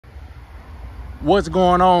What's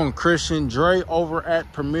going on? Christian Dre over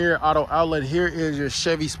at Premier Auto Outlet. Here is your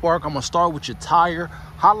Chevy Spark. I'm gonna start with your tire,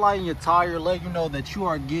 highlighting your tire, letting you know that you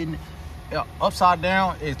are getting upside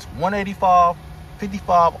down. It's 185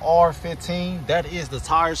 55 R15. That is the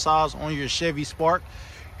tire size on your Chevy Spark.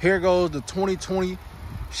 Here goes the 2020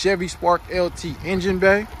 Chevy Spark LT engine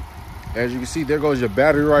bay. As you can see, there goes your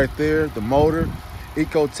battery right there, the motor,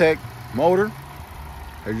 Ecotec motor.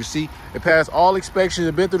 As you see, it passed all inspections.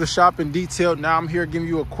 I've been through the shop in detail. Now I'm here giving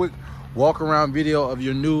you a quick walk around video of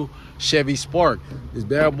your new Chevy Spark. This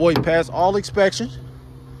bad boy passed all inspections.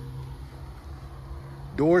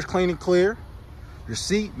 Doors clean and clear. Your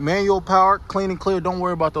seat, manual power, clean and clear. Don't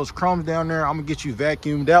worry about those crumbs down there. I'm gonna get you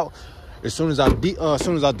vacuumed out as soon as I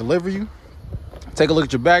deliver you. Take a look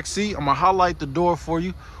at your back seat. I'm gonna highlight the door for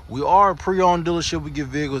you. We are a pre-owned dealership. We get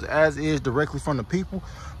vehicles as is directly from the people,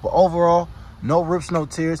 but overall, no rips, no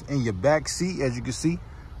tears in your back seat. As you can see,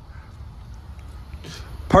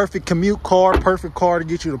 perfect commute car, perfect car to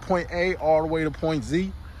get you to point A all the way to point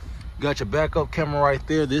Z. Got your backup camera right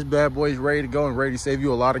there. This bad boy is ready to go and ready to save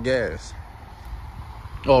you a lot of gas.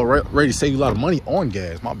 Oh, ready to save you a lot of money on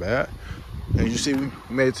gas, my bad. And you see, we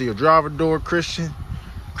made it to your driver door, Christian.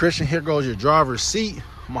 Christian, here goes your driver's seat.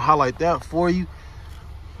 I'm gonna highlight that for you.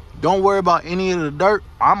 Don't worry about any of the dirt.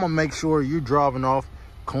 I'm gonna make sure you're driving off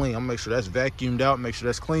clean. I'm gonna make sure that's vacuumed out, make sure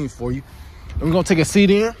that's clean for you. And we're gonna take a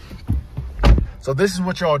seat in. So this is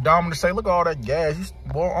what your odometer say. Look at all that gas.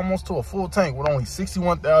 You're almost to a full tank with only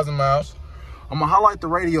 61,000 miles. I'm gonna highlight the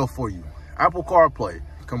radio for you. Apple CarPlay.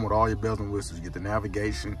 Come with all your bells and whistles. You get the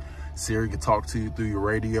navigation. Siri can talk to you through your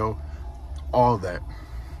radio. All of that.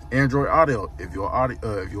 Android Auto. If you're an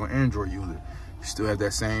Android user, you still have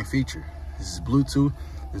that same feature. This is Bluetooth.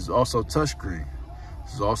 This is also touchscreen.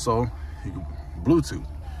 This is also Bluetooth.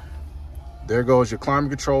 There goes your climate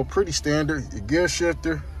control, pretty standard. Your gear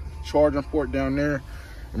shifter, charging port down there,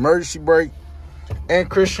 emergency brake. And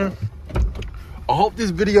Christian, I hope this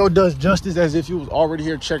video does justice as if you was already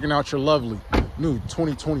here checking out your lovely new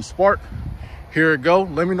 2020 Spark. Here it go.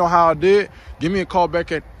 Let me know how I did. Give me a call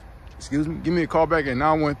back at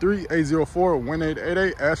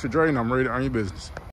 913-804-1888. Ask for Dre and I'm ready to earn your business.